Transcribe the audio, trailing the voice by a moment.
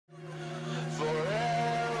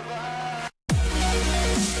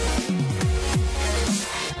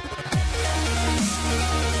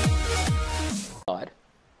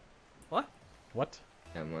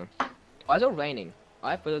Why is it raining?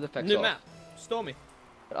 I have weather effects New off. map. Stormy.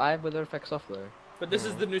 But I have weather effects off though. But this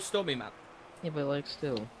is the new Stormy map. Yeah, but like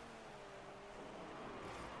still.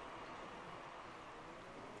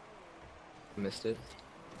 Missed it.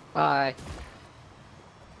 Bye.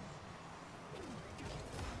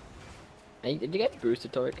 Hey, did you get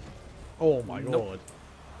boosted, Tohic? Oh my god.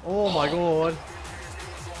 Oh my god.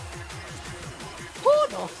 Oh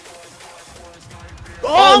no!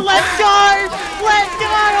 Oh, let's go! Let's go!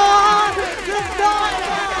 Oh, let's go!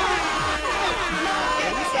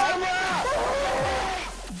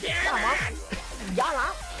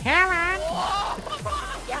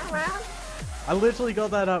 I literally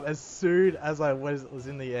got that up as soon as I was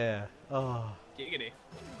in the air. Oh. Giggity.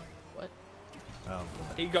 What?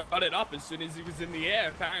 He got it up as soon as he was in the air,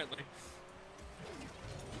 apparently.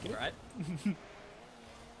 Right?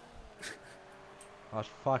 Oh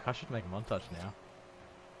fuck, I should make a montage now.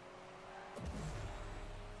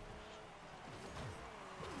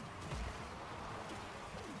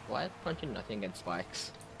 Why did punch do nothing against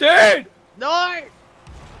spikes? Dude! No!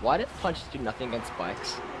 Why did punch do nothing against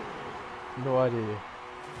spikes? No idea.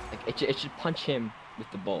 Like it should punch him with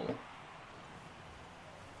the ball.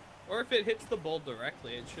 Or if it hits the ball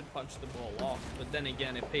directly, it should punch the ball off. But then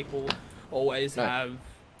again, if people always have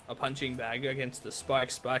a punching bag against the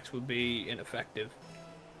spikes, spikes would be ineffective.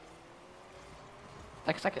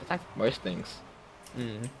 It's like most things.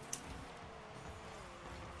 Mm.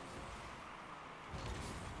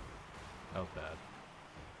 That was bad.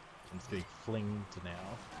 I'm just getting flinged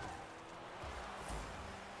now.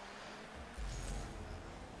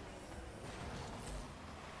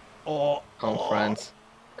 Oh! Come on, friends.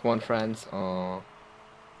 Come on, friends. Oh.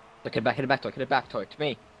 Look, hit it back, Tohic, hit it back, Tohic, to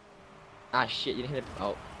me. Ah, shit, you didn't hit it.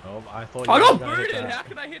 Oh. Oh, I thought I you got were gonna hit booted! that. How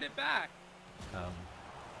can I hit it back?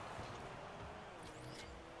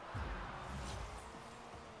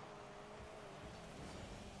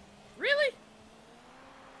 Really?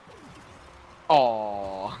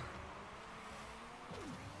 Oh.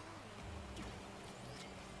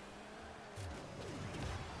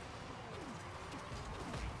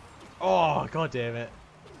 Oh, god damn it.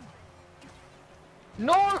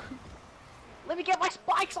 No! Let me get my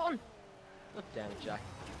spikes on! Oh, damn it, Jack.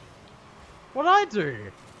 What'd I do?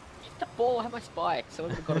 Hit the ball, I have my spikes. I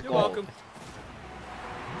would have got a You're goal. welcome.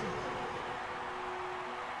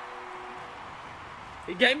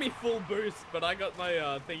 He gave me full boost, but I got my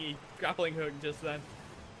thingy grappling hook just then.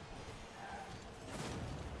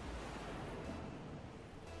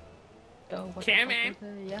 Oh, Come on.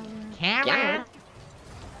 Come on.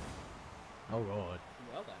 Oh god.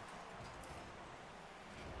 Well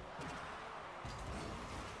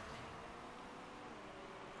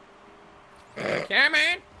done. Come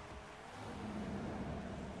on.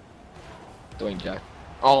 Doing Jack.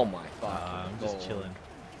 Oh my fuck. I'm just chilling.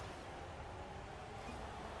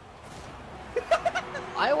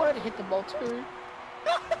 I wanted to hit the ball too.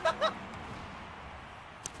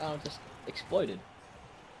 Oh, just exploded.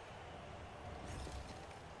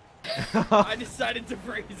 I decided to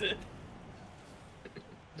freeze it.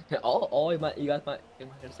 You guys might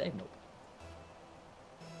have saved nope.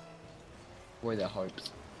 Were their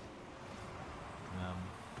hopes?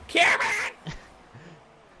 Cameron!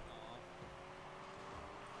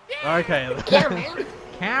 Okay. Cameron!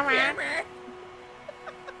 Cameron!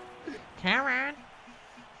 Cameron!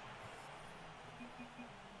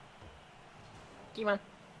 Come on.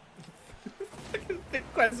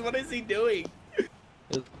 Quest, what is he doing?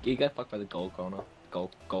 You got fucked by the goal corner.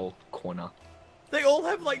 Goal corner. They all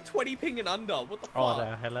have like 20 ping and under. What the fuck? Oh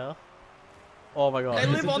no, hello? Oh my god. They is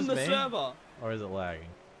live it on just the me? server. Or is it lagging?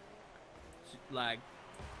 Lag.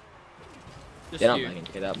 Just They're not you.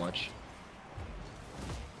 lagging that much.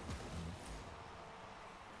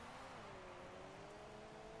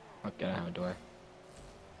 Okay, how do I?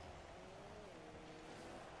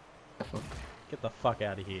 Get the fuck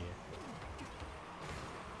out of here.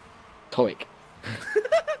 Tohic.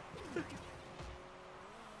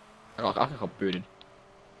 I got booted.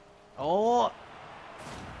 Oh!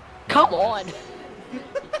 Come on!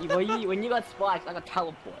 when you got spikes, I got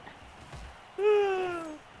teleport.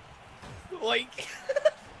 Like.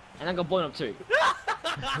 And I got blown up too.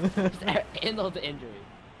 End of the injury.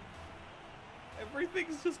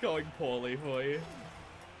 Everything's just going poorly for you.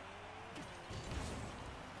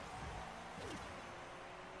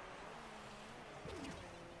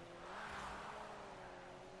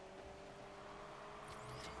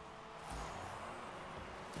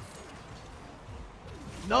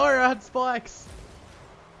 No, I had spikes!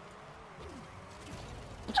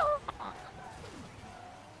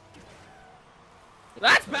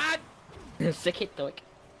 That's bad! Sick hit, Tohic.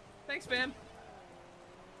 Thanks, fam.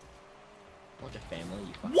 Like a family,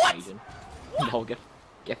 you fucking What? Asian. What? No,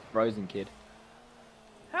 get frozen, kid.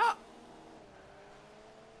 How?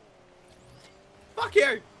 Fuck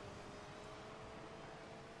you!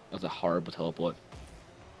 That was a horrible teleport.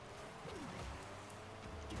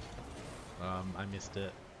 I missed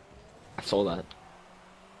it. I saw that.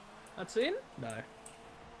 That's in? No.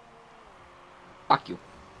 Fuck you.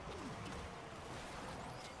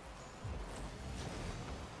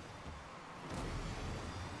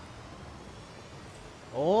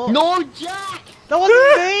 Oh! No, Jack! That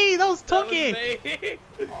wasn't me! That was That was Tohic!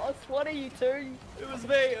 me. Oh, what are you two? It was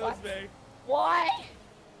me. It was me. Why?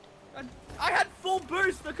 I had full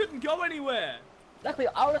boost. I couldn't go anywhere. Exactly,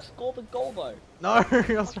 I would have scored the goal though. No, I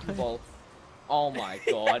was trying. Well, oh my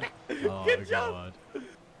god. Oh Good job. god.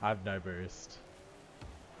 I have no boost.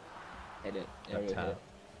 Hit it. No Hit it. tap.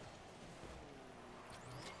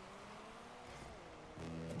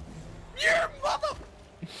 You mother.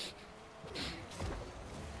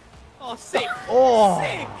 Oh, sick. Oh!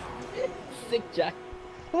 Sick. Sick, Jack.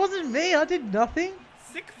 It wasn't me, I did nothing.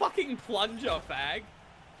 Sick fucking plunger, fag.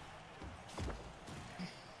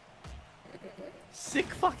 Sick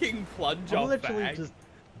fucking plunger, I'm literally fag. just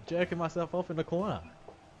jerking myself off in the corner.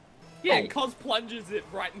 Yeah, Hey. Coz plunges it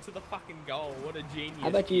right into the fucking goal. What a genius. How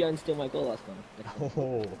about you don't steal my goal last time?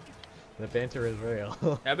 Oh, the banter is real.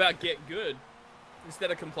 How about get good?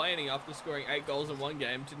 Instead of complaining after scoring 8 goals in one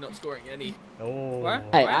game to not scoring any. Oh. What?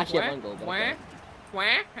 Hey, I actually have one goal, but Wah, okay.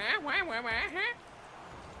 wah, huh?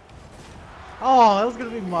 Oh, that was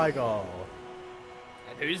gonna be my goal.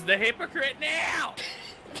 And who's the hypocrite now?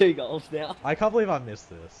 2 goals now. I can't believe I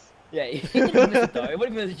missed this. Yeah, you didn't miss it though. It would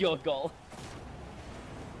have been your goal.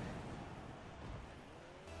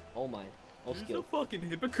 Oh my. All Who's the skill. fucking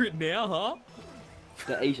hypocrite now, huh?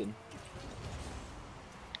 The Asian.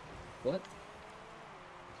 What?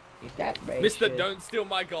 Is that racist? Mister, don't steal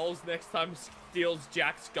my goals next time steals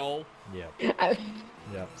Jack's goal. Yep,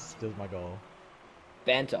 yep, still my goal.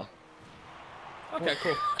 Banter. Okay,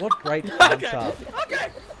 cool. What great Okay, banter. okay.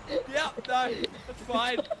 Yeah, no, that's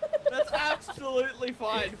fine. That's absolutely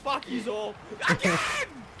fine. Fuck yous all. Again!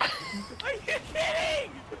 Are you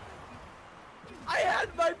kidding? I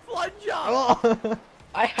had my plunger! Oh.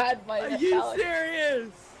 I had my Are you metallic. serious?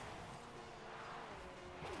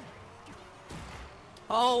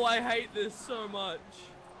 Oh, I hate this so much.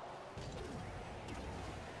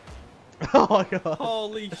 Oh my god.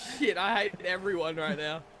 Holy shit, I hate everyone right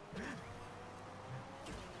now.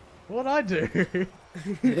 What'd I do?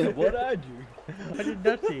 What I do? I did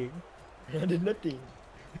nothing. I did nothing.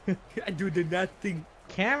 I do the nothing.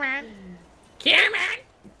 Come on. Come on!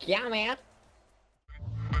 Yeah, man.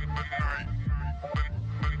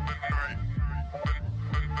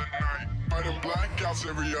 I done blackouts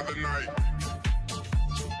every other night.